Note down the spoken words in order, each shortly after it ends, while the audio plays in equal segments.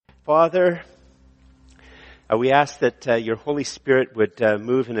Father, we ask that your Holy Spirit would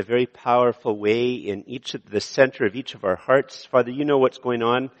move in a very powerful way in the center of each of our hearts. Father, you know what's going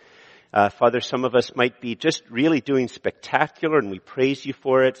on. Father, some of us might be just really doing spectacular, and we praise you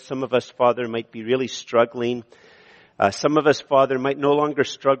for it. Some of us, Father, might be really struggling. Some of us, Father, might no longer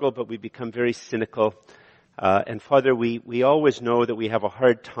struggle, but we become very cynical. And Father, we always know that we have a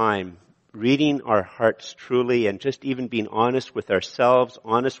hard time reading our hearts truly and just even being honest with ourselves,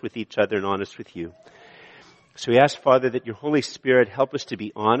 honest with each other, and honest with you. So we ask, Father, that your Holy Spirit help us to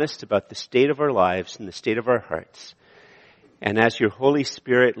be honest about the state of our lives and the state of our hearts. And as your Holy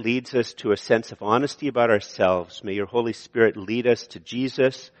Spirit leads us to a sense of honesty about ourselves, may your Holy Spirit lead us to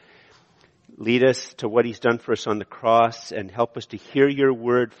Jesus, lead us to what he's done for us on the cross, and help us to hear your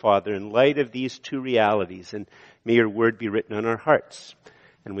word, Father, in light of these two realities. And may your word be written on our hearts.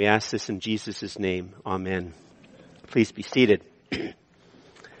 And we ask this in Jesus' name. Amen. Please be seated.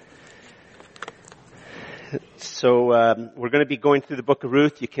 So we're going to be going through the book of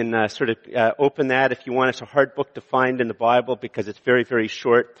Ruth. You can open that if you want. It's a hard book to find in the Bible because it's very, very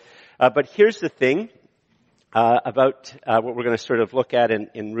short. But here's the thing about what we're going to sort of look at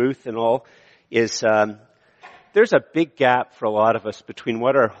in Ruth and all is there's a big gap for a lot of us between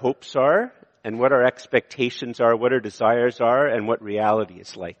what our hopes are and what our expectations are, what our desires are, and what reality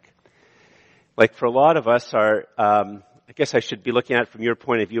is like. Like for a lot of us, I guess I should be looking at it from your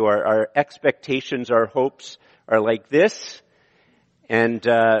point of view, our expectations, our hopes are like this. And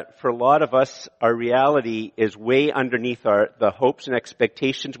for a lot of us, our reality is way underneath the hopes and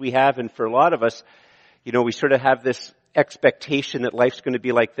expectations we have. And for a lot of us, you know, we sort of have this expectation that life's going to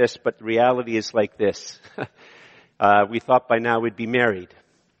be like this, but the reality is like this. We thought by now we'd be married.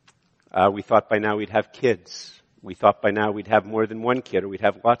 We thought by now we'd have kids. We thought by now we'd have more than one kid, or we'd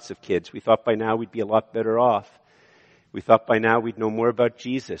have lots of kids. We thought by now we'd be a lot better off. We thought by now we'd know more about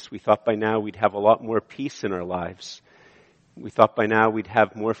Jesus. We thought by now we'd have a lot more peace in our lives. We thought by now we'd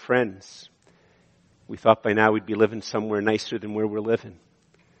have more friends. We thought by now we'd be living somewhere nicer than where we're living.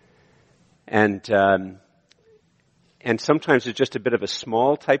 And sometimes it's just a bit of a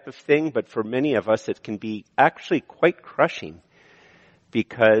small type of thing, but for many of us it can be actually quite crushing.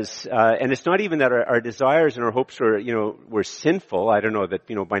 Because, and it's not even that our desires and our hopes were sinful. I don't know that,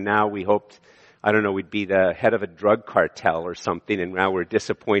 by now we hoped, we'd be the head of a drug cartel or something, and now we're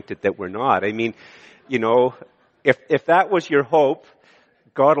disappointed that we're not. I mean, if that was your hope,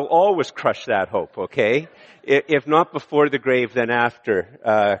 God will always crush that hope, okay? If not before the grave, then after,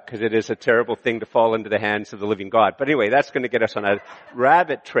 because it is a terrible thing to fall into the hands of the living God. But anyway, that's going to get us on a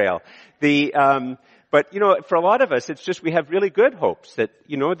rabbit trail. But, for a lot of us, it's just we have really good hopes that,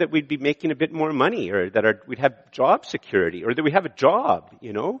 that we'd be making a bit more money, or that we'd have job security, or that we have a job,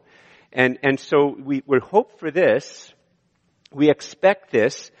 And so we hope for this. We expect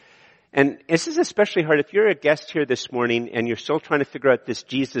this. And this is especially hard if you're a guest here this morning and you're still trying to figure out this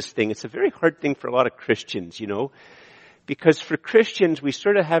Jesus thing. It's a very hard thing for a lot of Christians, Because for Christians, we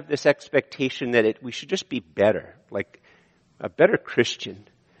sort of have this expectation that we should just be better, like a better Christian,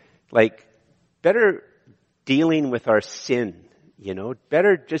 like better dealing with our sin,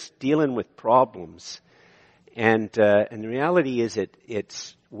 better just dealing with problems. And the reality is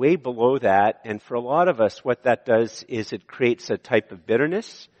it's way below that. And for a lot of us, what that does is it creates a type of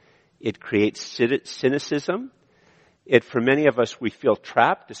bitterness. It creates cynicism. For many of us, we feel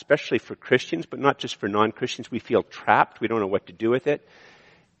trapped, especially for Christians, but not just for non-Christians. We feel trapped. We don't know what to do with it.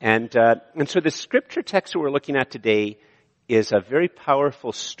 And so the scripture text that we're looking at today is a very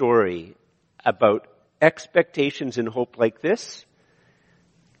powerful story about expectations and hope like this,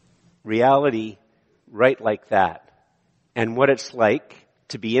 reality right like that, and what it's like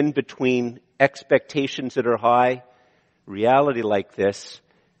to be in between expectations that are high, reality like this,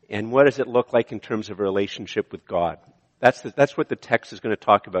 and what does it look like in terms of a relationship with God. That's what the text is going to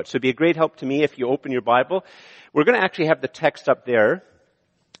talk about. So it'd be a great help to me if you open your Bible. We're going to actually have the text up there,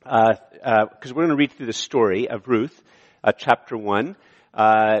 because we're going to read through the story of Ruth, chapter 1.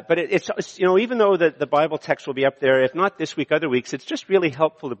 But it's even though the Bible text will be up there, if not this week, other weeks, it's just really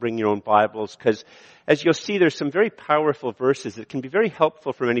helpful to bring your own Bibles, because as you'll see, there's some very powerful verses that can be very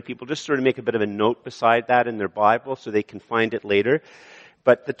helpful for many people. Just sort of make a bit of a note beside that in their Bible so they can find it later.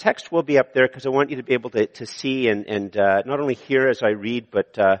 But the text will be up there because I want you to be able to see and not only hear as I read,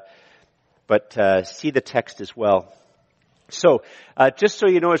 but see the text as well. So, just so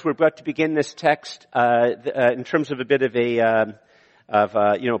you know, as we're about to begin this text, in terms of a bit of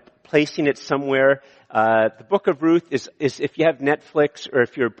placing it somewhere. The book of Ruth is if you have Netflix or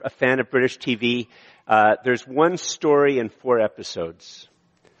if you're a fan of British TV, there's one story and 4 episodes.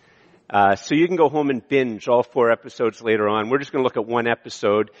 So you can go home and binge all 4 episodes later on. We're just going to look at one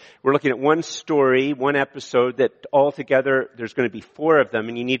episode. We're looking at one story, one episode that altogether there's going to be 4 of them,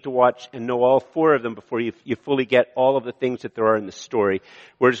 and you need to watch and know all 4 of them before you fully get all of the things that there are in the story.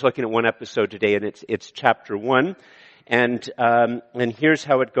 We're just looking at one episode today, and it's chapter 1. And here's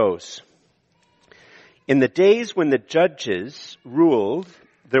how it goes. In the days when the judges ruled,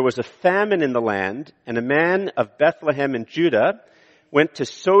 there was a famine in the land, and a man of Bethlehem in Judah went to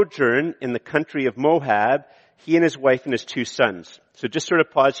sojourn in the country of Moab, he and his wife and his 2 sons. So just sort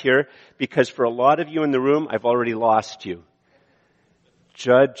of pause here, because for a lot of you in the room, I've already lost you.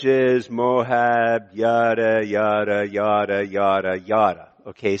 Judges, Moab, yada, yada, yada, yada, yada.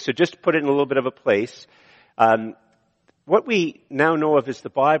 Okay, so just to put it in a little bit of a place. What we now know of as the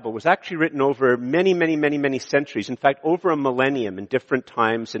Bible was actually written over many, many, many, many centuries. In fact, over a millennium in different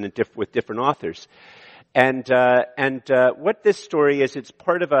times and with different authors. And what this story is, it's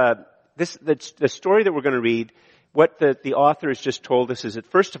part of the story that we're going to read. What the author has just told us is that,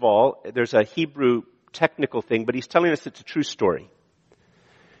 first of all, there's a Hebrew technical thing, but he's telling us it's a true story.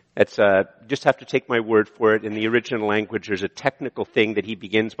 It's just have to take my word for it. In the original language, there's a technical thing that he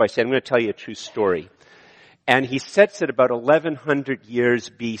begins by saying, I'm going to tell you a true story. And he sets it about 1100 years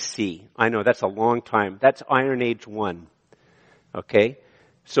BC. I know, that's a long time. That's Iron Age 1. Okay?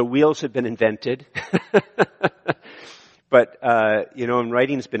 So wheels have been invented. But, and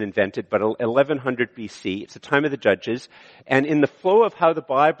writing's been invented, but 1100 BC, it's the time of the judges. And in the flow of how the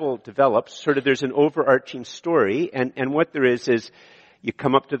Bible develops, sort of there's an overarching story, and what there is you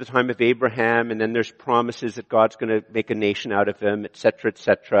come up to the time of Abraham, and then there's promises that God's going to make a nation out of him, et cetera, et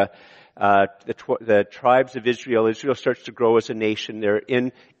cetera. The tribes of Israel starts to grow as a nation. They're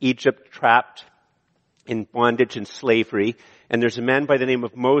in Egypt, trapped in bondage and slavery. And there's a man by the name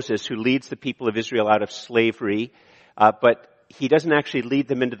of Moses who leads the people of Israel out of slavery, but he doesn't actually lead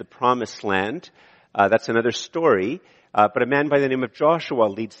them into the promised land. That's another story. But a man by the name of Joshua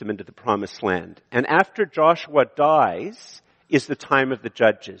leads them into the promised land. And after Joshua dies is the time of the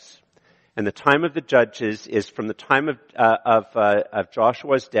judges. And the time of the judges is from the time of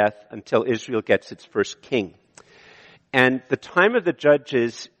Joshua's death until Israel gets its first king. And the time of the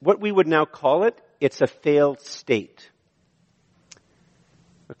judges, what we would now call it, it's a failed state.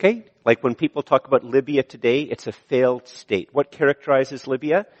 Okay? Like when people talk about Libya today, it's a failed state. What characterizes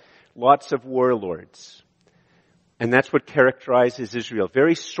Libya? Lots of warlords. And that's what characterizes Israel.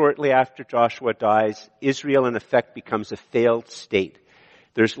 Very shortly after Joshua dies, Israel in effect becomes a failed state.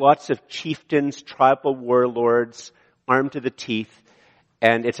 There's lots of chieftains, tribal warlords, armed to the teeth,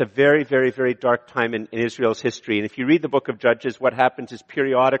 and it's a very, very, very dark time in Israel's history. And if you read the book of Judges, what happens is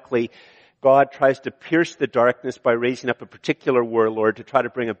periodically God tries to pierce the darkness by raising up a particular warlord to try to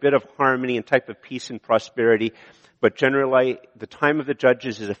bring a bit of harmony and type of peace and prosperity. But generally, the time of the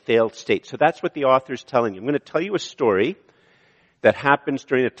judges is a failed state. So that's what the author is telling you. I'm going to tell you a story that happens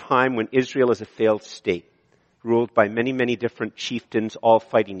during a time when Israel is a failed state, ruled by many, many different chieftains all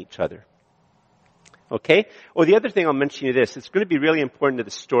fighting each other. Okay? Oh, the other thing I'll mention you this. It's going to be really important to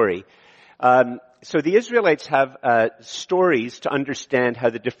the story. So the Israelites have stories to understand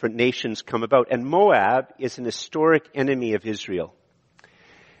how the different nations come about. And Moab is an historic enemy of Israel.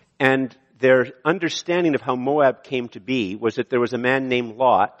 And their understanding of how Moab came to be was that there was a man named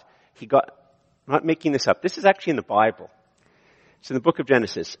Lot. I'm not making this up. This is actually in the Bible. It's in the book of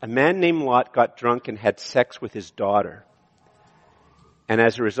Genesis. A man named Lot got drunk and had sex with his daughter. And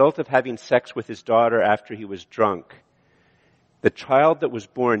as a result of having sex with his daughter after he was drunk, the child that was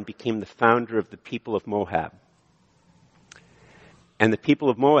born became the founder of the people of Moab. And the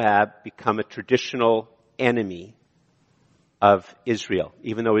people of Moab become a traditional enemy of Israel,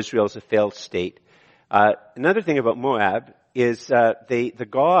 even though Israel is a failed state. Another thing about Moab is the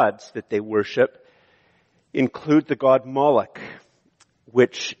gods that they worship include the god Moloch,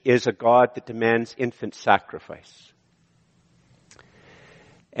 which is a god that demands infant sacrifice.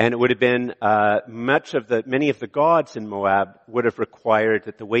 And it would have been many of the gods in Moab would have required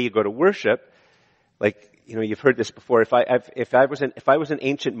that the way you go to worship, you've heard this before. If I was an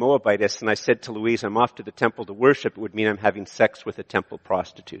ancient Moabitess and I said to Louise, I'm off to the temple to worship, it would mean I'm having sex with a temple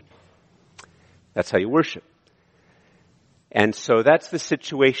prostitute. That's how you worship. And so that's the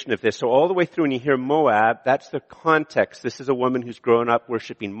situation of this. So all the way through when you hear Moab, that's the context. This is a woman who's grown up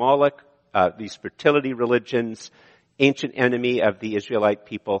worshiping Moloch, these fertility religions, ancient enemy of the Israelite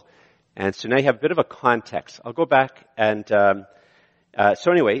people. And so now you have a bit of a context. I'll go back and,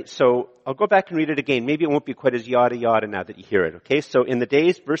 so I'll go back and read it again. Maybe it won't be quite as yada yada now that you hear it, okay? So in the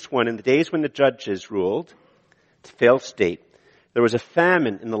days, verse 1, in the days when the judges ruled, it's a failed state, there was a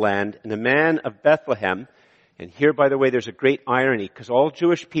famine in the land, and a man of Bethlehem, And here, by the way, there's a great irony, because all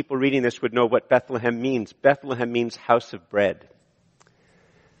Jewish people reading this would know what Bethlehem means. Bethlehem means house of bread.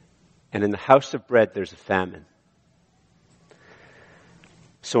 And in the house of bread, there's a famine.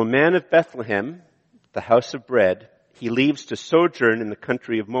 So a man of Bethlehem, the house of bread, he leaves to sojourn in the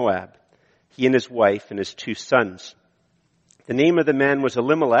country of Moab, he and his wife and his 2 sons. The name of the man was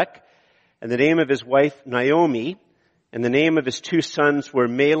Elimelech, and the name of his wife Naomi, and the name of his 2 sons were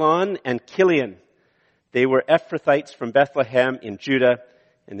Mahlon and Chilion. They were Ephrathites from Bethlehem in Judah,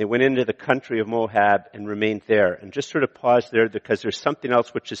 and they went into the country of Moab and remained there. And just sort of pause there because there's something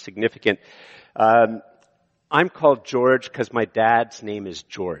else which is significant. I'm called George because my dad's name is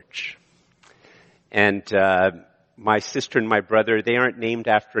George. And my sister and my brother, they aren't named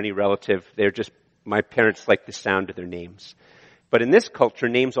after any relative. They're just, my parents like the sound of their names. But in this culture,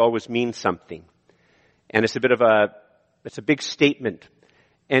 names always mean something. And it's a big statement.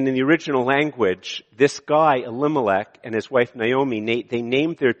 And in the original language, this guy, Elimelech, and his wife Naomi, they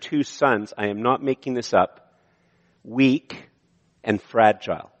named their 2 sons, I am not making this up, weak and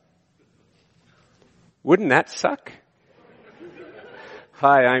fragile. Wouldn't that suck?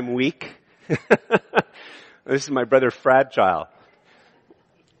 Hi, I'm weak. This is my brother Fragile.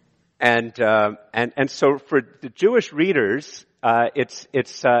 And so for the Jewish readers,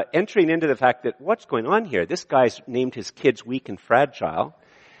 it's entering into the fact that what's going on here? This guy's named his kids weak and fragile.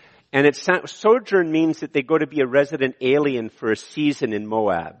 And sojourn means that they go to be a resident alien for a season in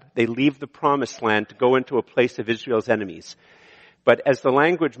Moab. They leave the promised land to go into a place of Israel's enemies. But as the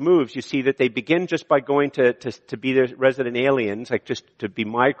language moves, you see that they begin just by going to be the resident aliens, like just to be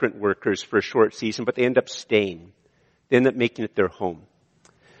migrant workers for a short season, but they end up staying. They end up making it their home.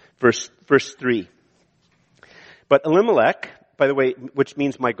 Verse 3. But Elimelech, by the way, which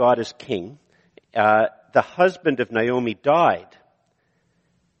means my God is king, the husband of Naomi died.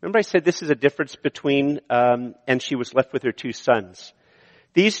 Remember I said this is a difference between, and she was left with her 2 sons.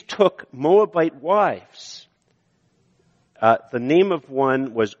 These took Moabite wives. The name of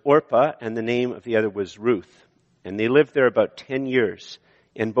one was Orpah, and the name of the other was Ruth. And they lived there about 10 years.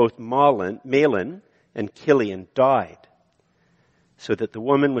 And both Mahlon and Chilion died, so that the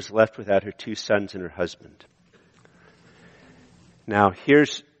woman was left without her 2 sons and her husband. Now,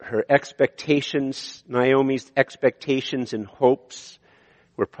 here's her expectations, Naomi's expectations and hopes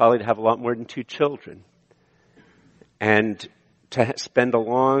were probably to have a lot more than 2 children. And to spend a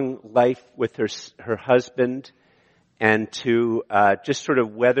long life with her husband, and to just sort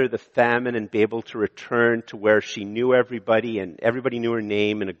of weather the famine and be able to return to where she knew everybody and everybody knew her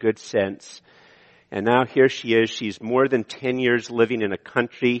name in a good sense. And now here she is. She's more than 10 years living in a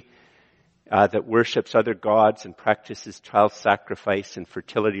country that worships other gods and practices child sacrifice and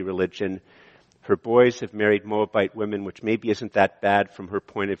fertility religion. Her boys have married Moabite women, which maybe isn't that bad from her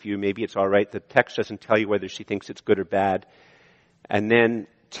point of view. Maybe it's all right. The text doesn't tell you whether she thinks it's good or bad. And then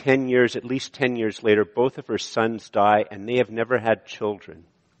at least 10 years later, both of her sons die, and they have never had children.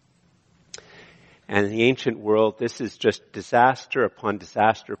 And in the ancient world, this is just disaster upon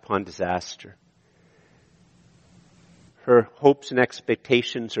disaster upon disaster. Her hopes and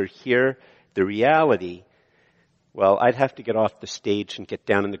expectations are here. The reality, well, I'd have to get off the stage and get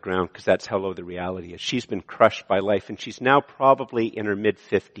down on the ground because that's how low the reality is. She's been crushed by life, and she's now probably in her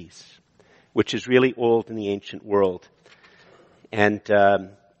mid-50s, which is really old in the ancient world.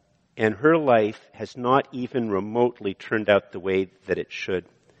 And her life has not even remotely turned out the way that it should.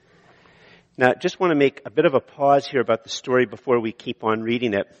 Now, I just want to make a bit of a pause here about the story before we keep on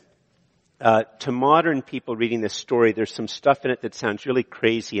reading it. To modern people reading this story, there's some stuff in it that sounds really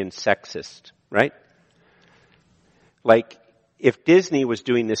crazy and sexist, right? Like, if Disney was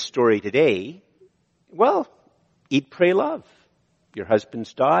doing this story today, well, eat, pray, love. Your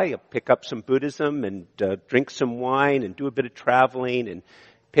husbands die, you'll pick up some Buddhism and drink some wine and do a bit of traveling and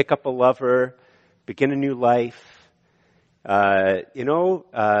pick up a lover, begin a new life. But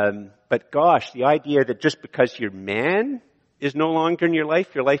gosh, the idea that just because your man is no longer in your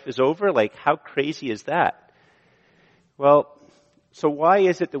life is over, like how crazy is that? Well, so why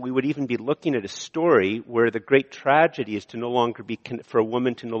is it that we would even be looking at a story where the great tragedy is for a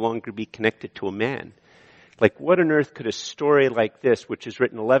woman to no longer be connected to a man? Like, what on earth could a story like this, which is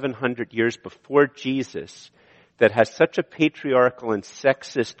written 1,100 years before Jesus, that has such a patriarchal and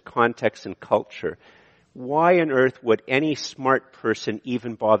sexist context and culture, why on earth would any smart person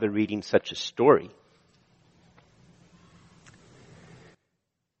even bother reading such a story?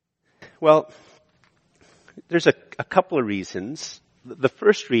 Well, there's a couple of reasons. The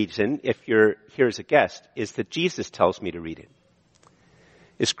first reason, if you're here as a guest, is that Jesus tells me to read it.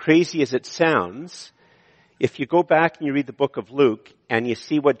 As crazy as it sounds, If you go back and you read the book of Luke and you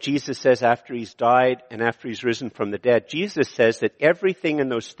see what Jesus says after he's died and after he's risen from the dead, Jesus says that everything in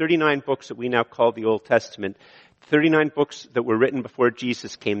those 39 books that we now call the Old Testament, 39 books that were written before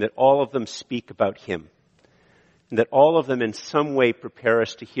Jesus came, that all of them speak about him. And that all of them in some way prepare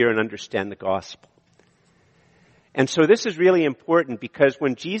us to hear and understand the gospel. And so this is really important because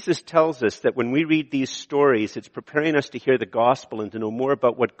when Jesus tells us that when we read these stories, it's preparing us to hear the gospel and to know more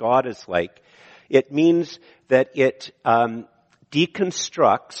about what God is like, it means that it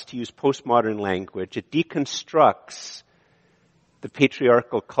deconstructs, to use postmodern language, it deconstructs the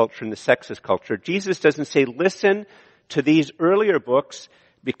patriarchal culture and the sexist culture. Jesus doesn't say, listen to these earlier books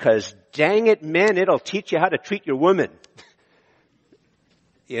because dang it, men, it'll teach you how to treat your women.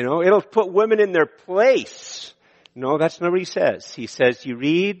 It'll put women in their place. No, that's not what he says. He says, you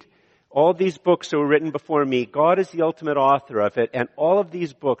read all these books that were written before me. God is the ultimate author of it, and all of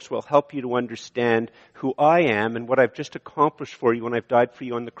these books will help you to understand who I am and what I've just accomplished for you when I've died for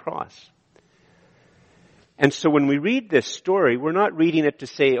you on the cross. And so when we read this story, we're not reading it to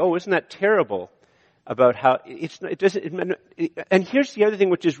say, oh, isn't that terrible? About how and here's the other thing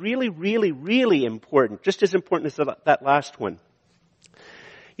which is really, really, really important, just as important as that last one.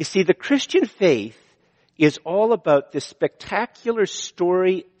 You see, the Christian faith is all about this spectacular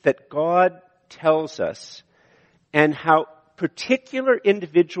story that God tells us and how particular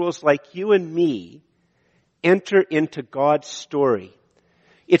individuals like you and me enter into God's story.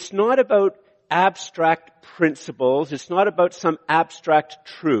 It's not about abstract principles. It's not about some abstract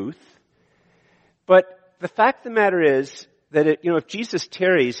truth. But the fact of the matter is that if Jesus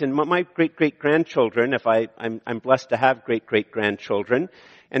tarries, and my great-great-grandchildren, if I'm blessed to have great-great-grandchildren,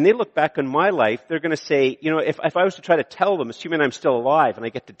 and they look back on my life, they're going to say, if I was to try to tell them, assuming I'm still alive and I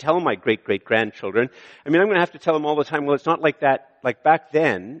get to tell my great-great-grandchildren, I'm going to have to tell them all the time, well, it's not like that, like back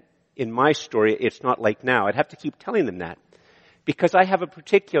then, in my story, it's not like now. I'd have to keep telling them that. Because I have a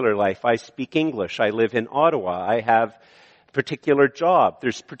particular life. I speak English. I live in Ottawa. I have a particular job.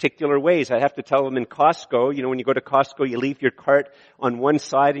 There's particular ways. I have to tell them in Costco, when you go to Costco, you leave your cart on one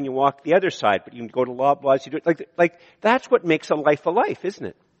side and you walk the other side. But you can go to Loblaws, you do it like that's what makes a life, isn't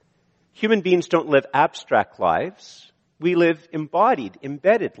it? Human beings don't live abstract lives. We live embodied,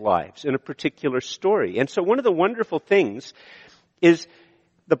 embedded lives in a particular story. And so one of the wonderful things is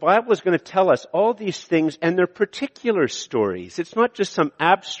the Bible is going to tell us all these things and they're particular stories. It's not just some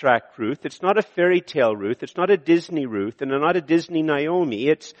abstract Ruth. It's not a fairy tale Ruth. It's not a Disney Ruth and not a Disney Naomi.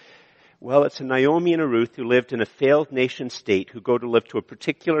 It's a Naomi and a Ruth who lived in a failed nation state who go to live to a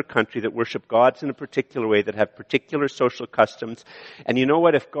particular country that worship gods in a particular way, that have particular social customs. And you know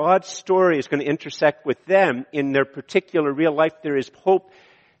what? If God's story is going to intersect with them in their particular real life, there is hope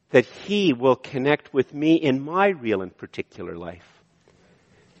that He will connect with me in my real and particular life.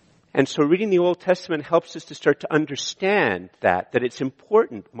 And so reading the Old Testament helps us to start to understand that it's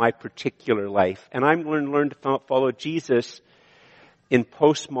important, my particular life. And I'm going to learn to follow Jesus in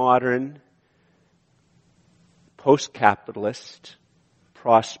postmodern, post-capitalist,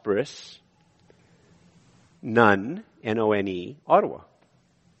 prosperous, none, N-O-N-E, Ottawa.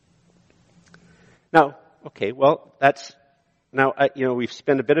 Now, okay, well, we've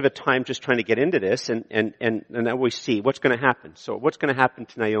spent a bit of a time just trying to get into this, and now we see what's going to happen. So what's going to happen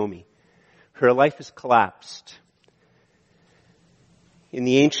to Naomi? Her life has collapsed. In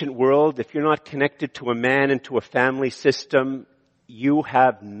the ancient world, if you're not connected to a man and to a family system, you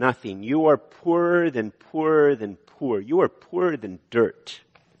have nothing. You are poorer than poorer than poor. You are poorer than dirt.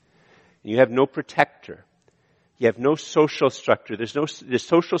 You have no protector. You have no social structure. The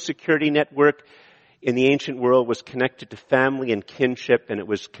social security network in the ancient world was connected to family and kinship, and it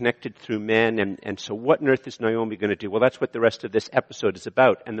was connected through men. And so what on earth is Naomi going to do? Well, that's what the rest of this episode is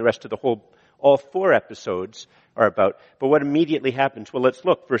about, and the rest of all 4 episodes are about. But what immediately happens? Well, let's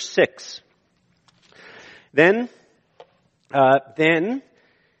look. Verse 6. Then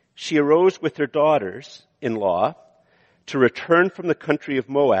she arose with her daughters-in-law to return from the country of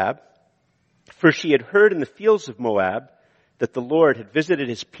Moab, for she had heard in the fields of Moab that the Lord had visited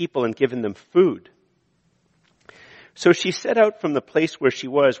His people and given them food. So she set out from the place where she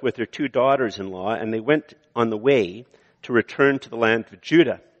was with her 2 daughters-in-law, and they went on the way to return to the land of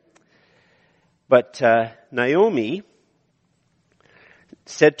Judah. But Naomi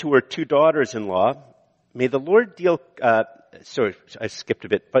said to her 2 daughters-in-law, may the Lord deal... sorry, I skipped a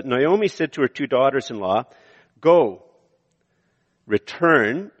bit. But Naomi said to her 2 daughters-in-law, go,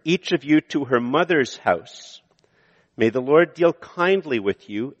 return, each of you to her mother's house. May the Lord deal kindly with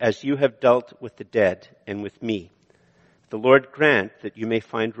you as you have dealt with the dead and with me. The Lord grant that you may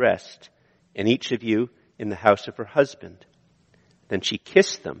find rest, and each of you in the house of her husband. Then she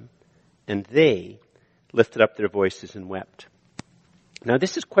kissed them, and they lifted up their voices and wept. Now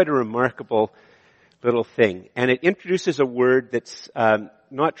this is quite a remarkable little thing, and it introduces a word that's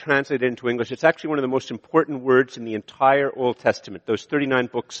not translated into English. It's actually one of the most important words in the entire Old Testament, those 39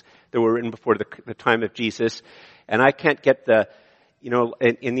 books that were written before the time of Jesus. And I can't get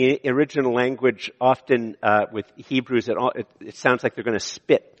in the original language, often with Hebrews, it sounds like they're going to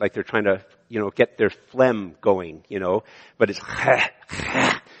spit, like they're trying to, get their phlegm going, but it's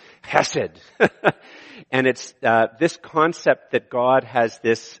chesed. And it's this concept that God has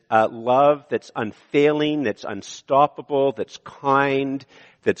this love that's unfailing, that's unstoppable, that's kind,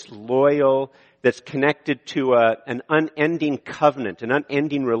 that's loyal, that's connected to an unending covenant, an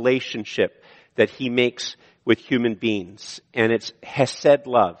unending relationship that he makes with human beings. And it's Hesed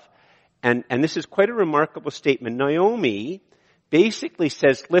love. And this is quite a remarkable statement. Naomi basically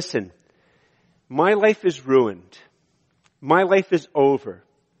says, listen, my life is ruined. My life is over.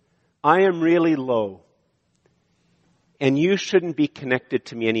 I am really low. And you shouldn't be connected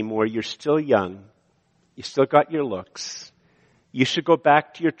to me anymore. You're still young. You still got your looks. You should go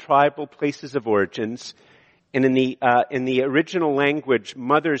back to your tribal places of origins. And in the original language,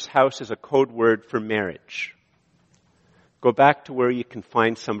 mother's house is a code word for marriage. Go back to where you can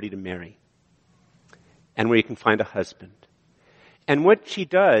find somebody to marry. And where you can find a husband. And what she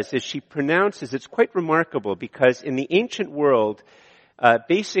does is she pronounces, it's quite remarkable because in the ancient world,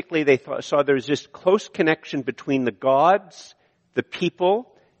 basically they saw there was this close connection between the gods, the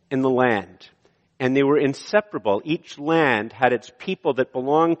people, and the land. And they were inseparable. Each land had its people that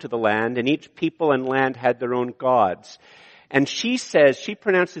belonged to the land, and each people and land had their own gods. And she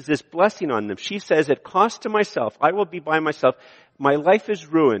pronounces this blessing on them. She says, at cost to myself, I will be by myself. My life is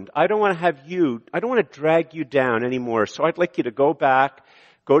ruined. I don't want to drag you down anymore. So I'd like you to go back,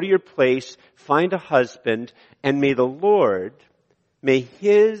 go to your place, find a husband, and may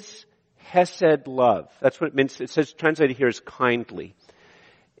his Hesed love, that's what it means. It says, translated here as kindly.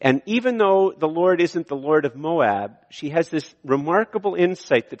 And even though the Lord isn't the Lord of Moab, she has this remarkable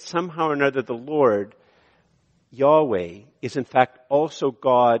insight that somehow or another the Lord, Yahweh, is in fact also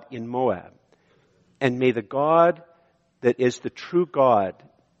God in Moab. And may the God that is the true God,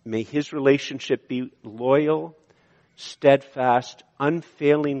 may his relationship be loyal, steadfast,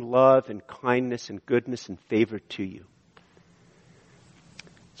 unfailing love and kindness and goodness and favor to you.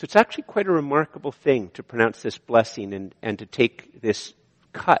 So it's actually quite a remarkable thing to pronounce this blessing and to take this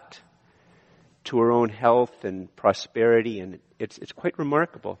cut to our own health and prosperity, and it's quite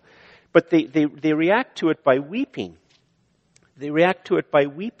remarkable. But they react to it by weeping. They react to it by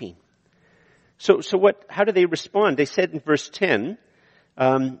weeping. So how do they respond? They said in verse 10,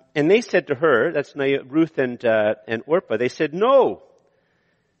 and they said to her, that's Ruth and Orpah, they said, no,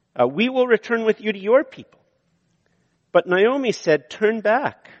 we will return with you to your people. But Naomi said, turn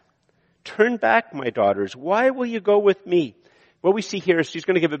back, my daughters. Why will you go with me? What we see here is she's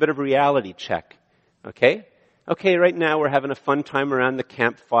going to give a bit of a reality check. Okay, right now we're having a fun time around the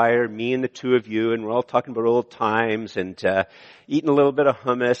campfire, me and the two of you, and we're all talking about old times and eating a little bit of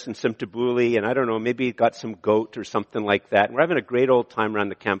hummus and some tabbouleh, and I don't know, maybe got some goat or something like that. And we're having a great old time around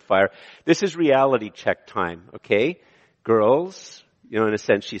the campfire. This is reality check time, okay? Girls, in a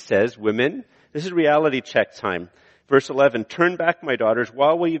sense she says, women, this is reality check time. Verse 11, turn back, my daughters.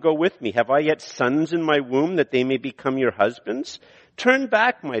 Why will you go with me? Have I yet sons in my womb that they may become your husbands? Turn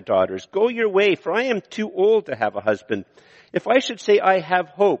back, my daughters. Go your way, for I am too old to have a husband. If I should say I have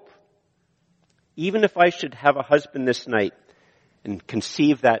hope, even if I should have a husband this night and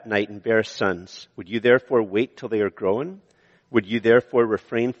conceive that night and bear sons, would you therefore wait till they are grown? Would you therefore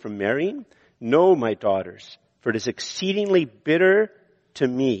refrain from marrying? No, my daughters, for it is exceedingly bitter to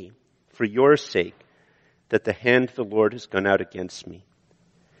me for your sake that the hand of the Lord has gone out against me.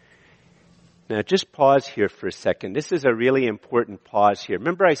 Now just pause here for a second. This is a really important pause here.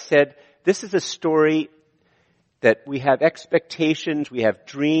 Remember I said this is a story that we have expectations, we have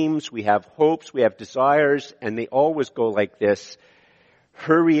dreams, we have hopes, we have desires, and they always go like this.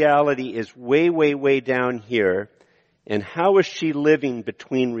 Her reality is way, way, way down here. And how is she living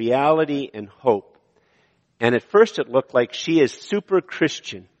between reality and hope? And at first it looked like she is super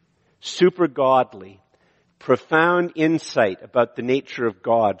Christian, super godly, profound insight about the nature of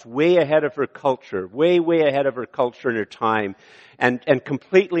God, way ahead of her culture, way, way ahead of her culture and her time, and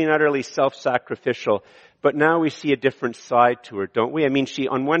completely and utterly self-sacrificial. But now we see a different side to her, don't we? I mean,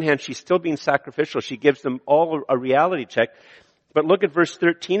 on one hand, she's still being sacrificial. She gives them all a reality check. But look at verse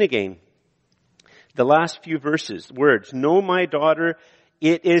 13 again. The last few words. No, my daughter,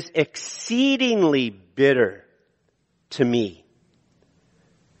 it is exceedingly bitter to me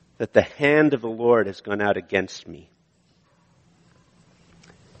that the hand of the Lord has gone out against me.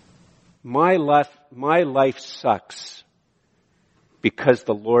 My life my life sucks because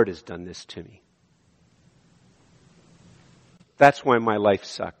the Lord has done this to me. That's why my life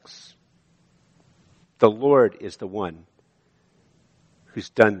sucks. The Lord is the one who's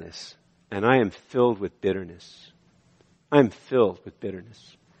done this, and I am filled with bitterness. I'm filled with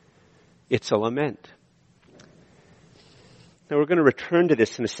bitterness. It's a lament. Now we're going to return to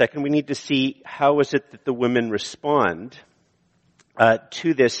this in a second. We need to see how is it that the women respond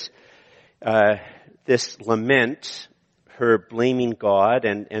to this lament, her blaming God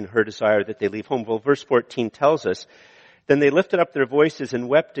and her desire that they leave home. Well, verse 14 tells us, then they lifted up their voices and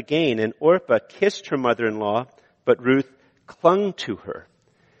wept again, and Orpah kissed her mother-in-law, but Ruth clung to her.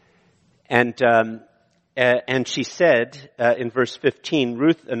 And she said in verse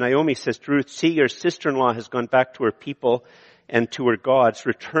 15, Naomi says to Ruth, see, your sister-in-law has gone back to her people and to her gods.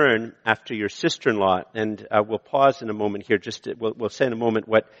 Return after your sister-in-law. And we'll pause in a moment here. We'll say in a moment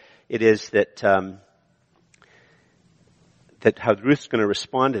what it is that how Ruth's going to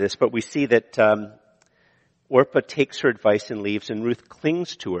respond to this. But we see that Orpah takes her advice and leaves, and Ruth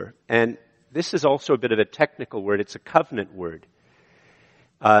clings to her. And this is also a bit of a technical word. It's a covenant word.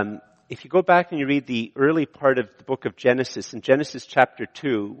 If you go back and you read the early part of the book of Genesis, in Genesis chapter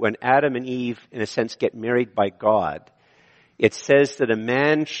 2, when Adam and Eve, in a sense, get married by God, it says that a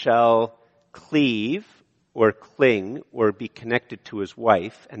man shall cleave or cling or be connected to his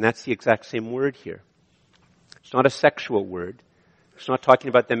wife, and that's the exact same word here. It's not a sexual word. It's not talking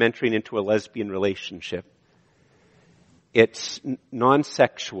about them entering into a lesbian relationship. It's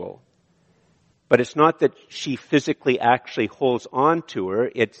non-sexual. But it's not that she physically actually holds on to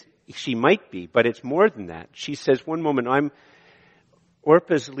her. She might be, but it's more than that. She says, one moment,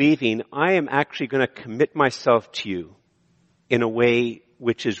 Orpah's leaving. I am actually going to commit myself to you in a way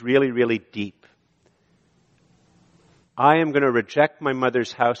which is really, really deep. I am going to reject my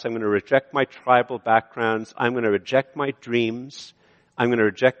mother's house. I'm going to reject my tribal backgrounds. I'm going to reject my dreams. I'm going to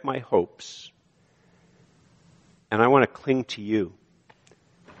reject my hopes. And I want to cling to you.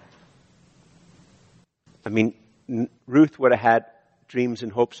 I mean, Ruth would have had dreams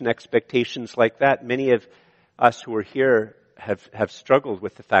and hopes and expectations like that. Many of us who are here have struggled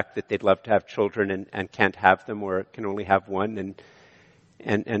with the fact that they'd love to have children and can't have them or can only have one.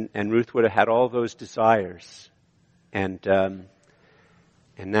 And Ruth would have had all those desires. And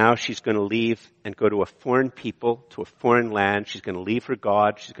now she's going to leave and go to a foreign people, to a foreign land. She's going to leave her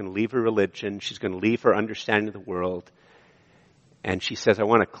God. She's going to leave her religion. She's going to leave her understanding of the world. And she says, I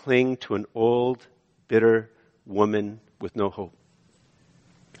want to cling to an old, bitter woman with no hope.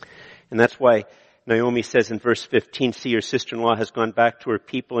 And that's why Naomi says in verse 15, see, your sister-in-law has gone back to her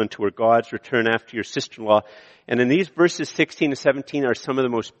people and to her gods. Return after your sister-in-law. And in these verses 16 to 17 are some of the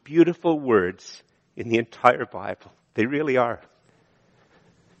most beautiful words in the entire Bible. They really are.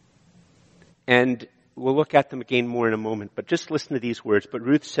 And we'll look at them again more in a moment, but just listen to these words. But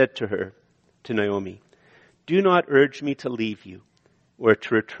Ruth said to Naomi, do not urge me to leave you or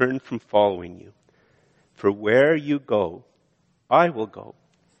to return from following you. For where you go, I will go.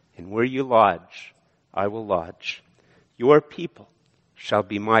 And where you lodge, I will lodge. Your people shall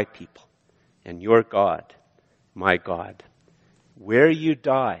be my people, and your God, my God. Where you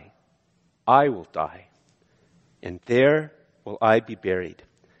die, I will die, and there will I be buried.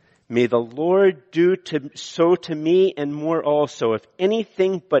 May the Lord do so to me and more also, if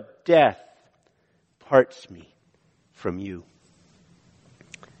anything but death parts me from you.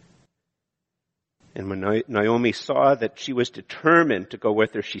 And when Naomi saw that she was determined to go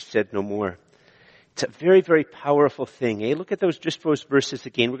with her, she said no more. It's a very, very powerful thing. Look at those verses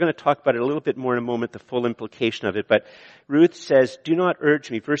again. We're going to talk about it a little bit more in a moment, the full implication of it. But Ruth says, do not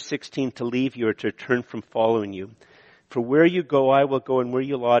urge me, verse 16, to leave you or to turn from following you. For where you go, I will go, and where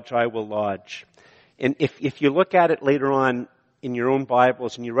you lodge, I will lodge. And if you look at it later on in your own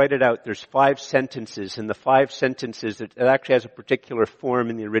Bibles and you write it out, there's 5 sentences. And the 5 sentences, it actually has a particular form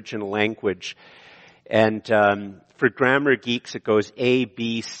in the original language. And for grammar geeks, it goes A,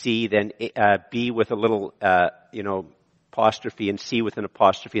 B, C, then B with a little, apostrophe, and C with an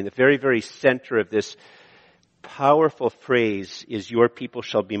apostrophe. And the very, very center of this powerful phrase is, your people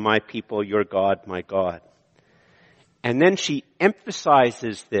shall be my people, your God, my God. And then she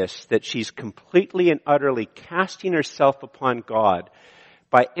emphasizes this, that she's completely and utterly casting herself upon God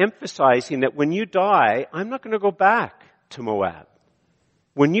by emphasizing that when you die, I'm not going to go back to Moab.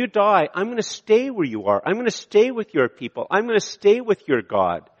 When you die, I'm going to stay where you are. I'm going to stay with your people. I'm going to stay with your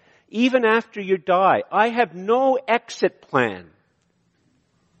God. Even after you die, I have no exit plan.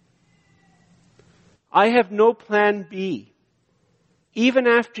 I have no plan B. Even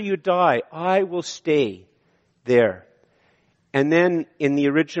after you die, I will stay there. And then in the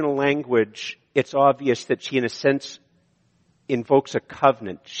original language, it's obvious that she, in a sense, invokes a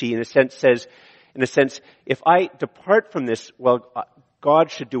covenant. She, in a sense, says, if I depart from this, well,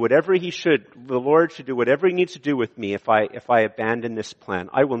 God should do whatever he should, the Lord should do whatever he needs to do with me if I abandon this plan.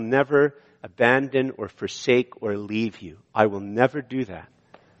 I will never abandon or forsake or leave you. I will never do that.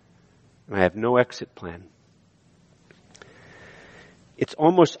 And I have no exit plan. It's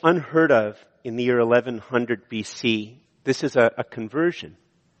almost unheard of in the year 1100 BC. This is a conversion.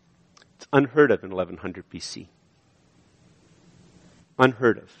 It's unheard of in 1100 BC.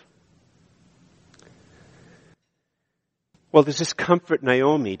 Unheard of. Well, does this comfort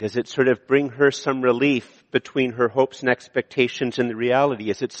Naomi? Does it sort of bring her some relief between her hopes and expectations and the reality?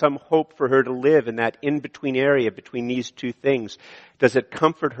 Is it some hope for her to live in that in-between area between these two things? Does it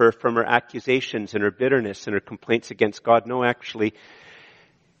comfort her from her accusations and her bitterness and her complaints against God? No, actually,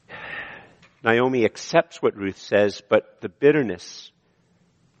 Naomi accepts what Ruth says, but the bitterness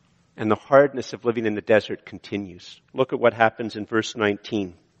and the hardness of living in the desert continues. Look at what happens in verse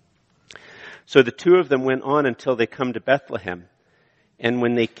 19. So the two of them went on until they come to Bethlehem. And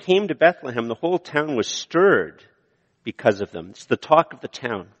when they came to Bethlehem, the whole town was stirred because of them. It's the talk of the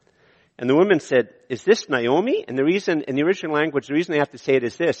town. And the women said, is this Naomi? And the reason, in the original language, the reason they have to say it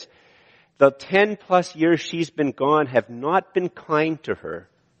is this. The 10 plus years she's been gone have not been kind to her.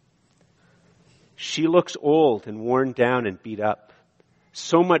 She looks old and worn down and beat up.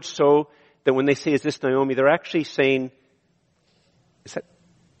 So much so that when they say, is this Naomi? They're actually saying,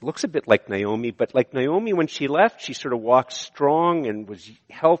 looks a bit like Naomi, but like Naomi when she left, she sort of walked strong and was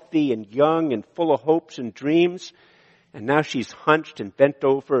healthy and young and full of hopes and dreams. And now she's hunched and bent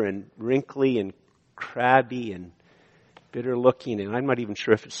over and wrinkly and crabby and bitter looking, and I'm not even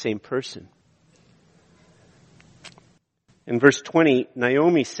sure if it's the same person. In verse 20,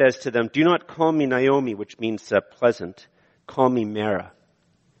 Naomi says to them, do not call me Naomi, which means pleasant. Call me Mara,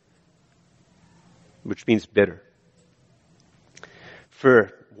 which means bitter.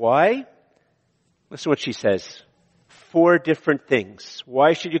 For why? Listen to what she says. 4 different things.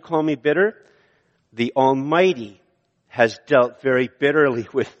 Why should you call me bitter? The Almighty has dealt very bitterly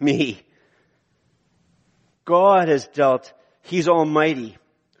with me. God has dealt. He's Almighty.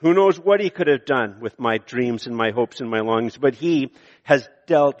 Who knows what he could have done with my dreams and my hopes and my longings, but he has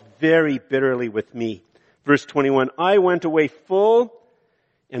dealt very bitterly with me. Verse 21, I went away full,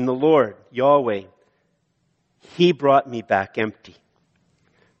 and the Lord, Yahweh, he brought me back empty.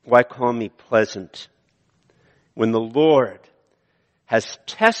 Why call me pleasant when the Lord has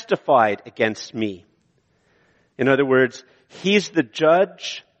testified against me? In other words, he's the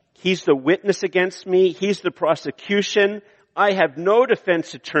judge, he's the witness against me, he's the prosecution. I have no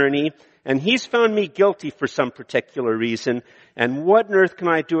defense attorney, and he's found me guilty for some particular reason. And what on earth can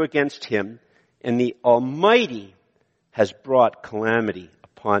I do against him? And the Almighty has brought calamity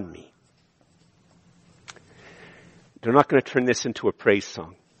upon me. They're not going to turn this into a praise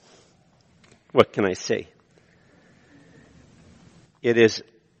song. What can I say? It is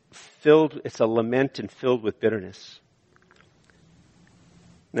filled, it's a lament and filled with bitterness.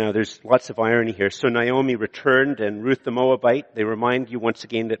 Now, there's lots of irony here. So Naomi returned, and Ruth the Moabite, they remind you once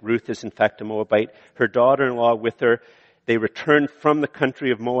again that Ruth is in fact a Moabite, her daughter-in-law with her, they returned from the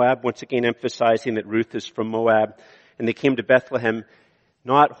country of Moab, once again emphasizing that Ruth is from Moab, and they came to Bethlehem,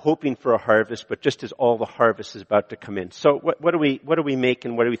 not hoping for a harvest, but just as all the harvest is about to come in. So what do we make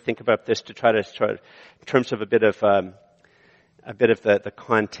and what do we think about this to try in terms of a bit of the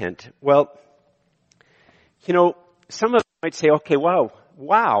content? Well, you know, some of us might say, okay, wow.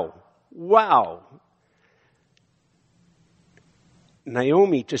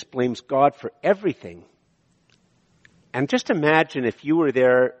 Naomi just blames God for everything. And just imagine if you were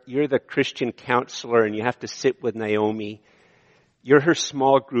there, you're the Christian counselor and you have to sit with Naomi. You're her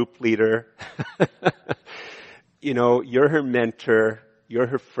small group leader. You know, you're her mentor. You're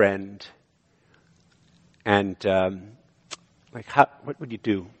her friend. And, what would you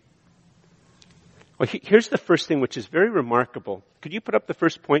do? Well, here's the first thing, which is very remarkable. Could you put up the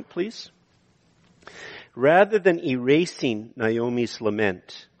first point, please? Rather than erasing Naomi's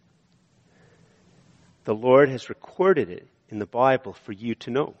lament, the Lord has recorded it in the Bible for you to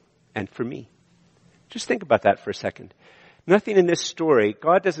know and for me. Just think about that for a second. Nothing in this story,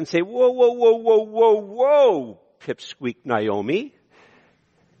 God doesn't say, whoa, pipsqueak Naomi.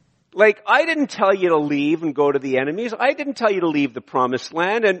 Like, I didn't tell you to leave and go to the enemies. I didn't tell you to leave the promised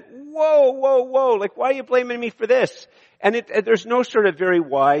land. And whoa. Like, why are you blaming me for this? And there's no sort of very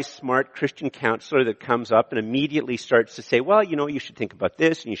wise, smart Christian counselor that comes up and immediately starts to say, well, you know, you should think about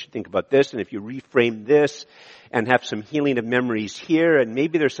this and you should think about this. And if you reframe this and have some healing of memories here and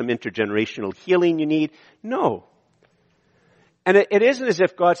maybe there's some intergenerational healing you need. No. And it isn't as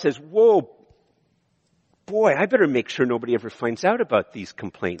if God says, whoa, boy, I better make sure nobody ever finds out about these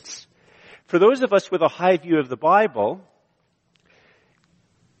complaints. For those of us with a high view of the Bible,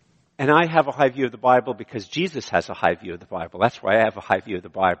 and I have a high view of the Bible because Jesus has a high view of the Bible. That's why I have a high view of the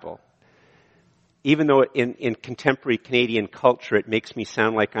Bible. Even though in contemporary Canadian culture it makes me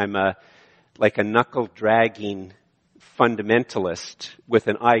sound like I'm a knuckle-dragging fundamentalist with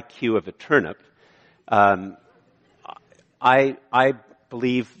an IQ of a turnip, I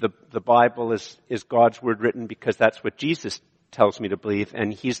believe the Bible is God's word written because that's what Jesus tells me to believe,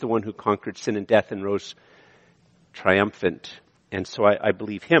 and he's the one who conquered sin and death and rose triumphant. And so I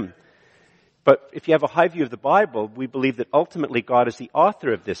believe him. But if you have a high view of the Bible, we believe that ultimately God is the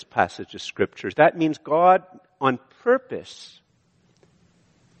author of this passage of scriptures. That means God, on purpose,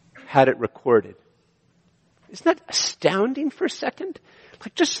 had it recorded. Isn't that astounding for a second?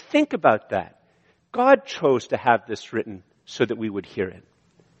 Like, just think about that. God chose to have this written so that we would hear it.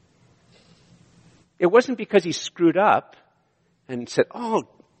 It wasn't because he screwed up and said, oh,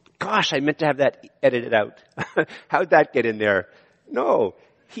 gosh, I meant to have that edited out. How'd that get in there? No,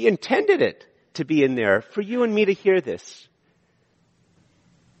 he intended it to be in there for you and me to hear this.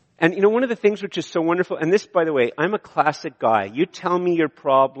 And one of the things which is so wonderful, and this, by the way, I'm a classic guy. You tell me your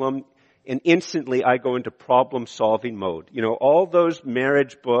problem, and instantly I go into problem-solving mode. All those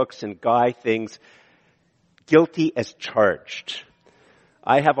marriage books and guy things, guilty as charged.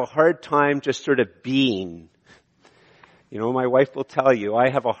 I have a hard time just sort of being. My wife will tell you, I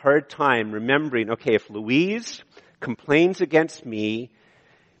have a hard time remembering, okay, if Louise complains against me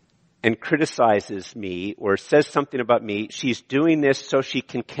and criticizes me or says something about me, she's doing this so she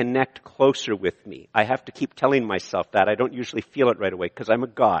can connect closer with me. I have to keep telling myself that. I don't usually feel it right away because I'm a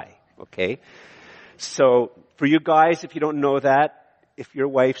guy, okay? So for you guys, if you don't know that, if your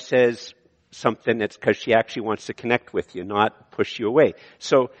wife says something, it's because she actually wants to connect with you, not push you away.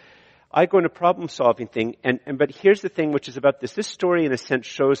 So I go into problem-solving thing, but here's the thing which is about this. This story, in a sense,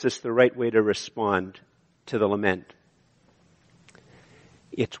 shows us the right way to respond to the lament.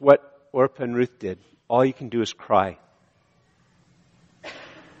 It's what Orpah and Ruth did. All you can do is cry.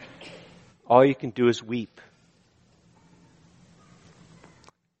 All you can do is weep.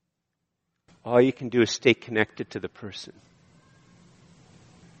 All you can do is stay connected to the person.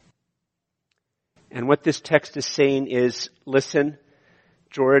 And what this text is saying is, listen,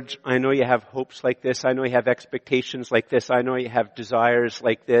 George, I know you have hopes like this. I know you have expectations like this. I know you have desires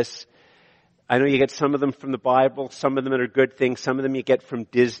like this. I know you get some of them from the Bible. Some of them are good things. Some of them you get from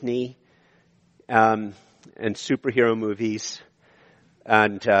Disney and superhero movies.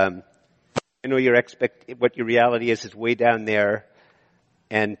 And I know what your reality is way down there.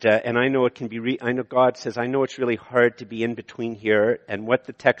 And I know it can be. I know God says, I know it's really hard to be in between here. And what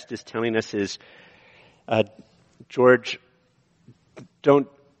the text is telling us is, George,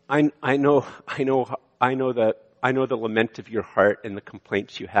 I know the lament of your heart and the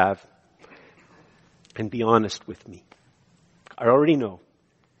complaints you have. And be honest with me. I already know.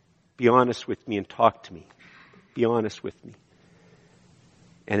 Be honest with me and talk to me. Be honest with me.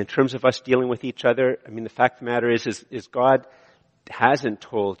 And in terms of us dealing with each other, the fact of the matter is God hasn't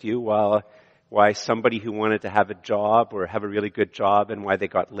told you why somebody who wanted to have a job or have a really good job and why they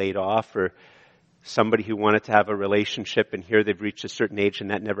got laid off, or somebody who wanted to have a relationship and here they've reached a certain age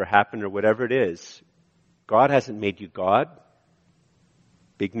and that never happened, or whatever it is. God hasn't made you God.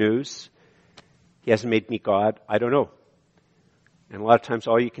 Big news. He hasn't made me God. I don't know. And a lot of times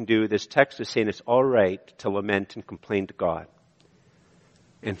all you can do, this text is saying it's all right to lament and complain to God.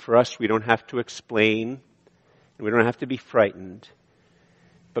 And for us, we don't have to explain, and we don't have to be frightened.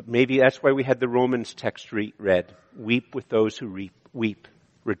 But maybe that's why we had the Romans text read. Weep with those who weep.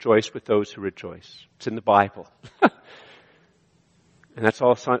 Rejoice with those who rejoice. It's in the Bible. And that's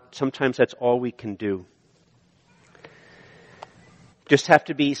all. Sometimes that's all we can do. Just have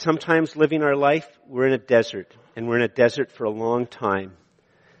to be, sometimes living our life, we're in a desert, and we're in a desert for a long time.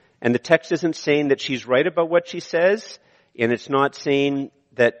 And the text isn't saying that she's right about what she says, and it's not saying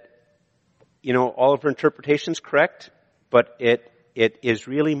that, all of her interpretation's correct, but it is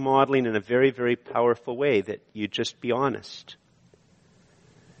really modeling in a very, very powerful way that you just be honest.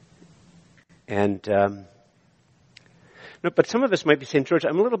 And, but some of us might be saying, George,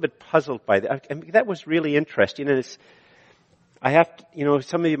 I'm a little bit puzzled by that. That was really interesting, and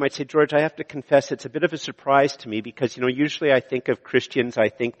some of you might say, George, I have to confess it's a bit of a surprise to me because, usually I think of Christians, I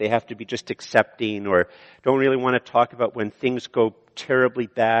think they have to be just accepting or don't really want to talk about when things go terribly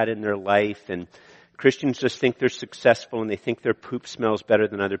bad in their life, and Christians just think they're successful and they think their poop smells better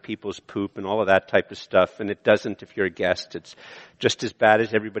than other people's poop and all of that type of stuff, and it doesn't if you're a guest. It's just as bad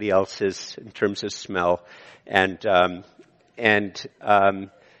as everybody else's in terms of smell. And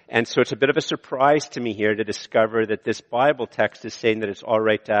And so it's a bit of a surprise to me here to discover that this Bible text is saying that it's all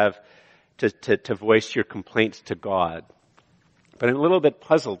right to have to voice your complaints to God. But I'm a little bit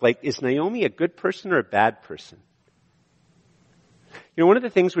puzzled. Like, is Naomi a good person or a bad person? You know, one of the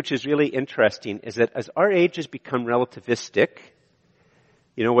things which is really interesting is that as our age has become relativistic,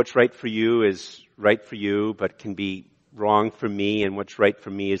 you know, what's right for you is right for you, but can be wrong for me, and what's right for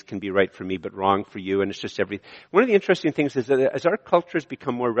me can be right for me, but wrong for you, and it's just everything. One of the interesting things is that as our cultures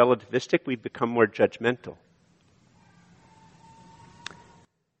become more relativistic, we've become more judgmental.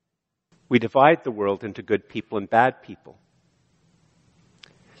 We divide the world into good people and bad people.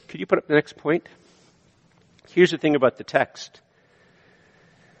 Could you put up the next point? Here's the thing about the text.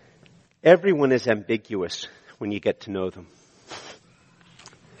 Everyone is ambiguous when you get to know them.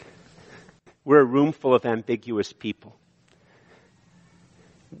 We're a room full of ambiguous people.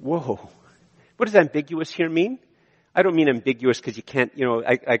 Whoa. What does ambiguous here mean? I don't mean ambiguous because you can't, you know,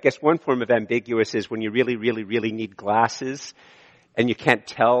 I guess one form of ambiguous is when you really, really, really need glasses and you can't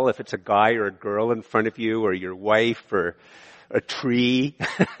tell if it's a guy or a girl in front of you or your wife or a tree.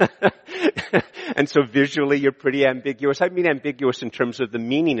 And so visually you're pretty ambiguous. I mean ambiguous in terms of the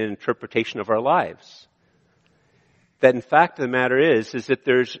meaning and interpretation of our lives. That in fact the matter is that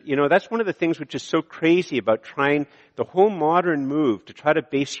there's, you know, that's one of the things which is so crazy about trying, the whole modern move to try to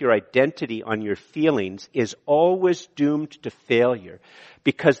base your identity on your feelings is always doomed to failure.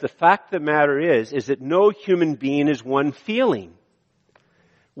 Because the fact of the matter is that no human being is one feeling.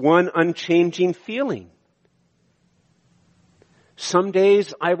 One unchanging feeling. Some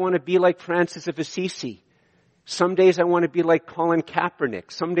days I want to be like Francis of Assisi. Some days I want to be like Colin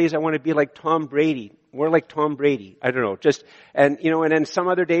Kaepernick. Some days I want to be like Tom Brady. More like Tom Brady. I don't know. And then some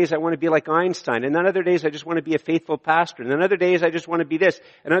other days I want to be like Einstein. And then other days I just want to be a faithful pastor. And then other days I just want to be this.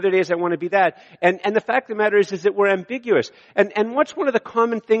 And other days I want to be that. And the fact of the matter is that we're ambiguous. And what's one of the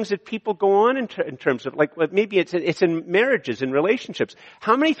common things that people go on in terms of, like, maybe it's in marriages, in relationships.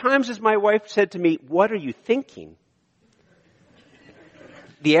 How many times has my wife said to me, "What are you thinking?"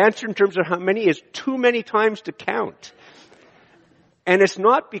 The answer in terms of how many is too many times to count. And it's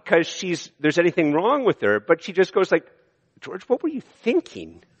not because there's anything wrong with her, but she just goes like, "George, what were you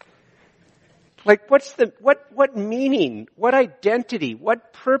thinking? Like, what meaning, what identity,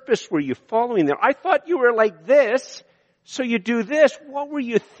 what purpose were you following there? I thought you were like this, so you do this. What were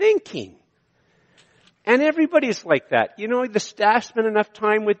you thinking?" And everybody's like that. You know, the staff spend enough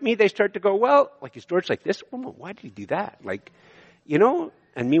time with me, they start to go, "Well, like, is George like this? Well, why did he do that?" Like, you know,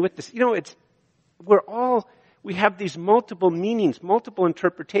 and me with this, you know, we have these multiple meanings, multiple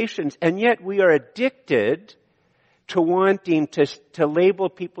interpretations, and yet we are addicted to wanting to label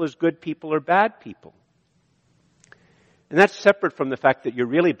people as good people or bad people. And that's separate from the fact that you're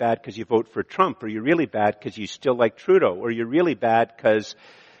really bad because you vote for Trump, or you're really bad because you still like Trudeau, or you're really bad because,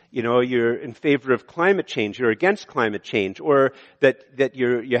 you know, you're in favor of climate change, you're against climate change, or that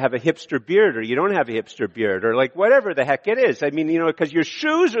you have a hipster beard, or you don't have a hipster beard, or like whatever the heck it is. I mean, you know, because your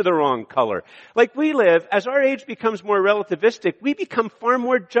shoes are the wrong color. Like as our age becomes more relativistic, we become far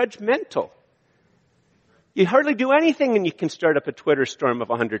more judgmental. You hardly do anything and you can start up a Twitter storm of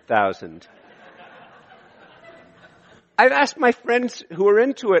 100,000. I've asked my friends who are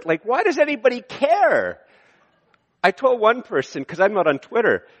into it, like, why does anybody care? I told one person, because I'm not on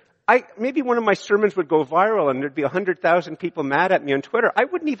Twitter, maybe one of my sermons would go viral and there'd be 100,000 people mad at me on Twitter. I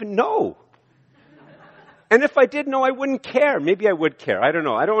wouldn't even know. And if I did know, I wouldn't care. Maybe I would care. I don't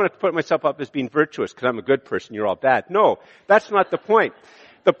know. I don't want to put myself up as being virtuous because I'm a good person. You're all bad. No, that's not the point.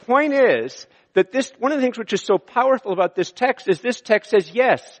 The point is that one of the things which is so powerful about this text is this text says,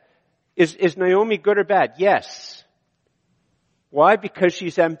 yes. Is Naomi good or bad? Yes. Why? Because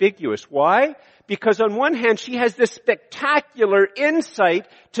she's ambiguous. Why? Because on one hand, she has this spectacular insight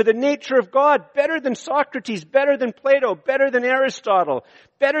to the nature of God, better than Socrates, better than Plato, better than Aristotle,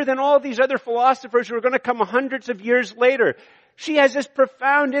 better than all these other philosophers who are going to come hundreds of years later. She has this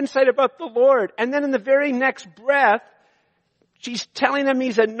profound insight about the Lord. And then in the very next breath, she's telling him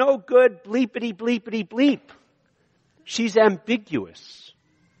he's a no good bleepity bleepity bleep. She's ambiguous.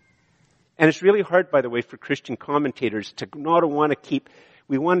 And it's really hard, by the way, for Christian commentators to not want to keep,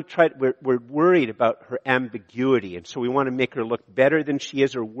 we're worried about her ambiguity. And so we want to make her look better than she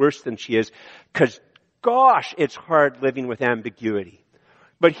is or worse than she is. Because, gosh, it's hard living with ambiguity.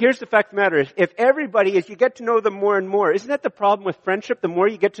 But here's the fact of the matter. If everybody, as you get to know them more and more, isn't that the problem with friendship? The more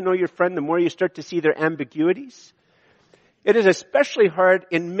you get to know your friend, the more you start to see their ambiguities. It is especially hard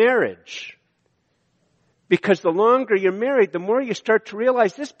in marriage. Because the longer you're married, the more you start to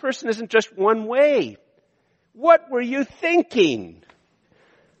realize this person isn't just one way. What were you thinking?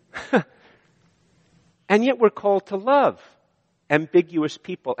 And yet we're called to love. ambiguous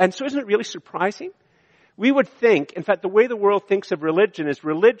people. And so isn't it really surprising? We would think, in fact, the way the world thinks of religion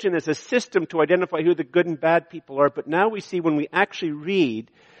is a system to identify who the good and bad people are. But now we see when we actually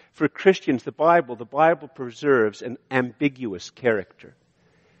read, for Christians, the Bible preserves an ambiguous character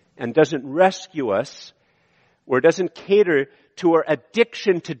and doesn't rescue us or doesn't cater to our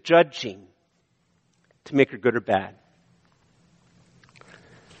addiction to judging to make her good or bad.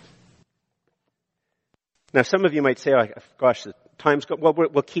 Now, some of you might say, oh, gosh, the time's gone. Well,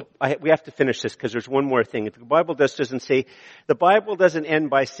 we have to finish this because there's one more thing. The Bible the Bible doesn't end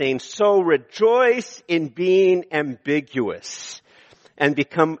by saying, so rejoice in being ambiguous and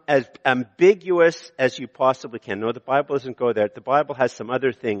become as ambiguous as you possibly can. No, the Bible doesn't go there. The Bible has some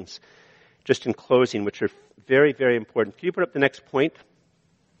other things, just in closing, which are very, very important. Can you put up the next point?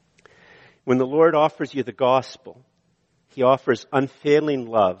 When the Lord offers you the gospel, He offers unfailing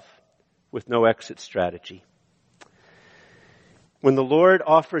love with no exit strategy. When the Lord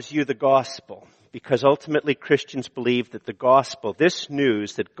offers you the gospel, because ultimately Christians believe that the gospel, this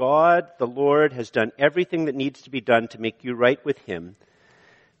news that God, the Lord, has done everything that needs to be done to make you right with Him,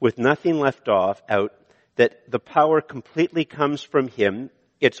 with nothing left out, that the power completely comes from Him.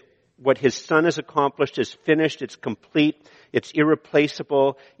 It's what His Son has accomplished is finished, it's complete, it's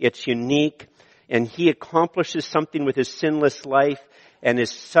irreplaceable, it's unique, and He accomplishes something with His sinless life and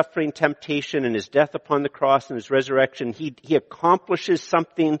His suffering temptation and His death upon the cross and His resurrection. He accomplishes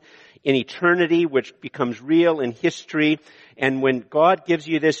something in eternity which becomes real in history. And when God gives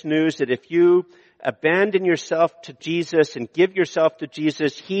you this news that if you abandon yourself to Jesus and give yourself to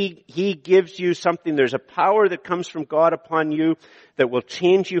Jesus, He gives you something. There's a power that comes from God upon you that will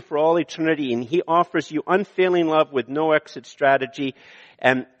change you for all eternity, and He offers you unfailing love with no exit strategy.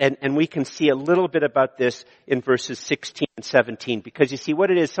 And we can see a little bit about this in verses 16 and 17, because you see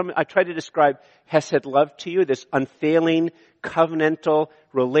what it is. I try to describe Hesed love to you, this unfailing, covenantal,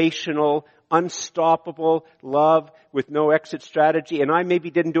 relational, unstoppable love with no exit strategy. And I maybe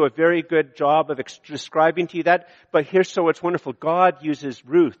didn't do a very good job of describing to you that, but here's so it's wonderful. God uses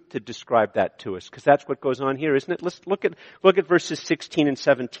Ruth to describe that to us, because that's what goes on here, isn't it? Let's look at verses 16 and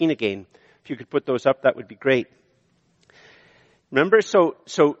 17 again. If you could put those up, that would be great. Remember, so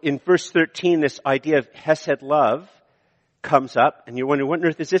in verse 13, this idea of Hesed love comes up, and you're wondering, what on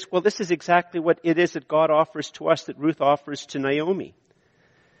earth is this? Well, this is exactly what it is that God offers to us, that Ruth offers to Naomi.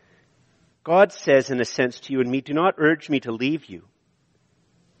 God says, in a sense, to you and me, do not urge me to leave you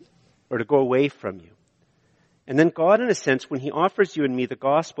or to go away from you. And then God, in a sense, when He offers you and me the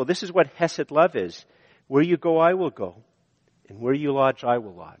gospel, this is what Hesed love is. Where you go, I will go. And where you lodge, I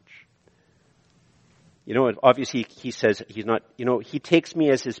will lodge. You know, obviously He says He's not, He takes me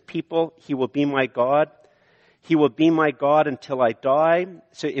as His people. He will be my God. He will be my God until I die.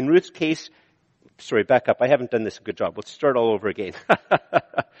 So in Ruth's case, back up. I haven't done this a good job. Let's start all over again.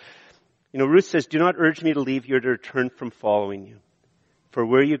 Ruth says, do not urge me to leave you or to return from following you. For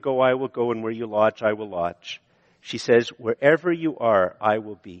where you go, I will go, and where you lodge, I will lodge. She says, wherever you are, I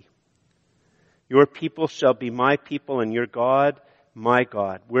will be. Your people shall be my people, and your God, my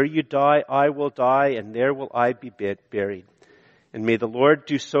God. Where you die, I will die, and there will I be buried. And may the Lord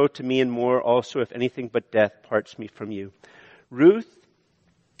do so to me and more also, if anything but death parts me from you. Ruth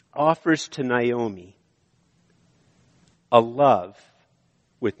offers to Naomi a love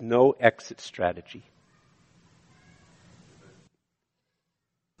with no exit strategy.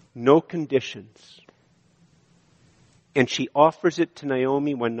 No conditions. And she offers it to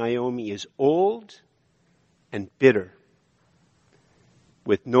Naomi when Naomi is old and bitter,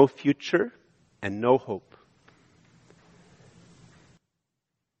 with no future and no hope.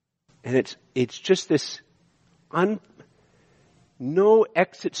 And it's just this no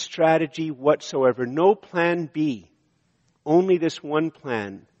exit strategy whatsoever, no plan B. Only this one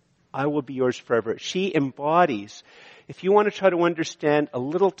plan. I will be yours forever. She embodies, if you want to try to understand a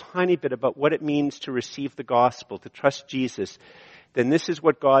little tiny bit about what it means to receive the gospel, to trust Jesus, then this is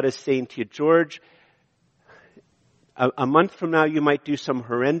what God is saying to you. George, a month from now you might do some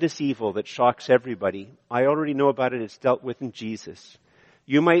horrendous evil that shocks everybody. I already know about it. It's dealt with in Jesus.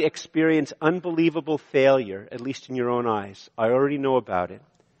 You might experience unbelievable failure, at least in your own eyes. I already know about it.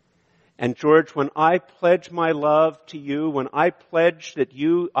 And George, when I pledge my love to you, when I pledge that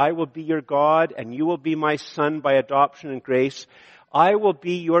I will be your God and you will be my son by adoption and grace, I will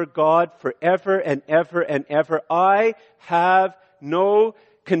be your God forever and ever and ever. I have no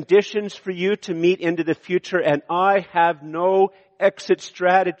conditions for you to meet into the future, and I have no exit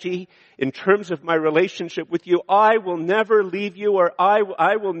strategy in terms of my relationship with you. I will never leave you, or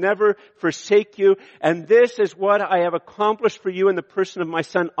I will never forsake you. And this is what I have accomplished for you in the person of my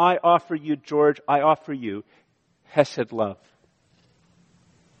son. I offer you, George, I offer you Hesed love.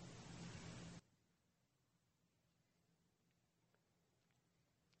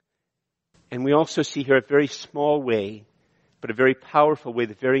 And we also see here a very small way, but a very powerful way,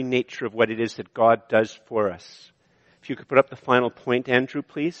 the very nature of what it is that God does for us. If you could put up the final point, Andrew,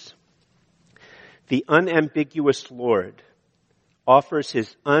 please. The unambiguous Lord offers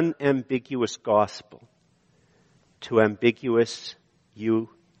his unambiguous gospel to ambiguous you.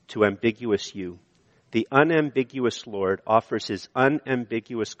 The unambiguous Lord offers his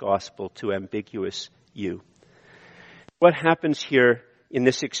unambiguous gospel to ambiguous you. What happens here in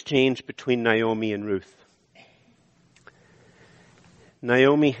this exchange between Naomi and Ruth?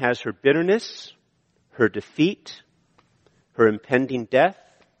 Naomi has her bitterness, her defeat, her impending death,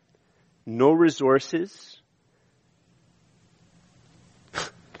 no resources,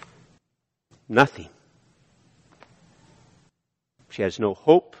 nothing. She has no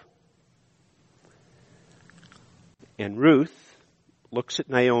hope. And Ruth looks at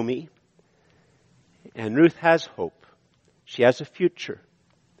Naomi, and Ruth has hope. She has a future.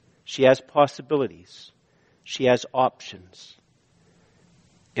 She has possibilities. She has options.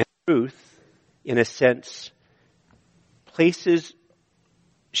 And Ruth, in a sense,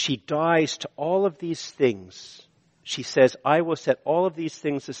 she dies to all of these things. She says, I will set all of these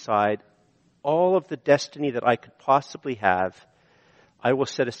things aside, all of the destiny that I could possibly have, I will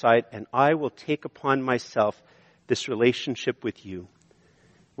set aside, and I will take upon myself this relationship with you,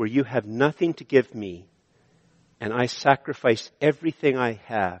 where you have nothing to give me, and I sacrifice everything I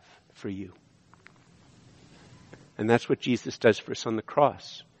have for you. And that's what Jesus does for us on the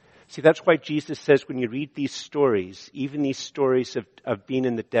cross. See, that's why Jesus says when you read these stories, even these stories of being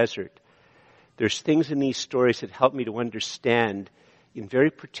in the desert, there's things in these stories that help me to understand in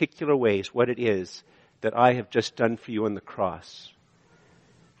very particular ways what it is that I have just done for you on the cross.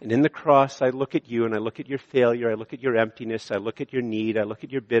 And in the cross, I look at you and I look at your failure, I look at your emptiness, I look at your need, I look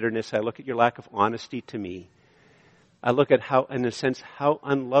at your bitterness, I look at your lack of honesty to me. I look at how, in a sense, how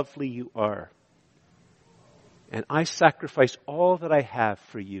unlovely you are. And I sacrifice all that I have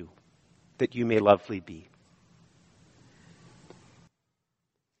for you, that you may lovely be.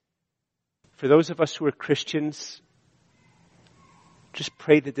 For those of us who are Christians, just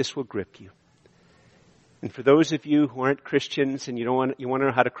pray that this will grip you. And for those of you who aren't Christians and you want to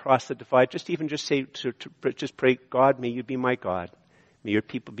know how to cross the divide, just pray, God, may you be my God. May your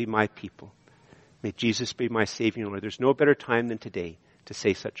people be my people. May Jesus be my Savior, Lord. There's no better time than today to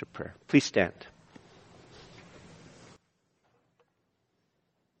say such a prayer. Please stand.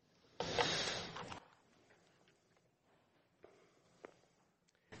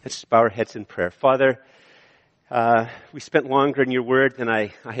 Let's bow our heads in prayer. Father, we spent longer in your word than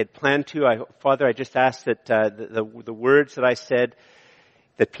I had planned to. Father, I just ask that the words that I said,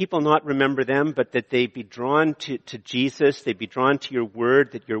 that people not remember them, but that they be drawn to Jesus, they be drawn to your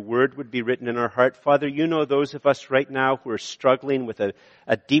word, that your word would be written in our heart. Father, you know those of us right now who are struggling with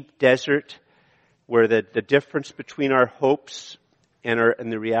a deep desert where the difference between our hopes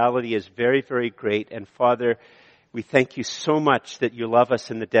and the reality is very, very great. And Father, we thank you so much that you love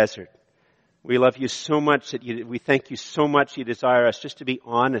us in the desert. We love you so much we thank you so much you desire us just to be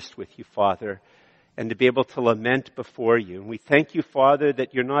honest with you, Father, and to be able to lament before you. And we thank you, Father,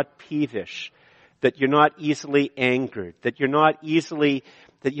 that you're not peevish, that you're not easily angered, that you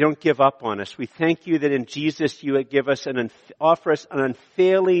don't give up on us. We thank you that in Jesus you give us offer us an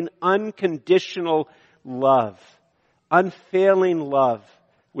unfailing, unconditional love, unfailing love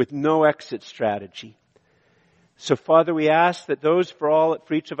with no exit strategy. So, Father, we ask that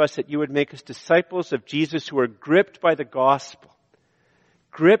for each of us, that you would make us disciples of Jesus who are gripped by the gospel,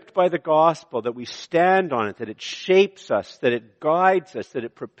 that we stand on it, that it shapes us, that it guides us, that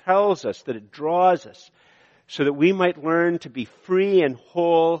it propels us, that it draws us, so that we might learn to be free and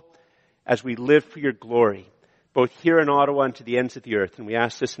whole as we live for your glory, both here in Ottawa and to the ends of the earth. And we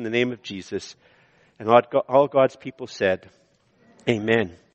ask this in the name of Jesus. And all God's people said, Amen.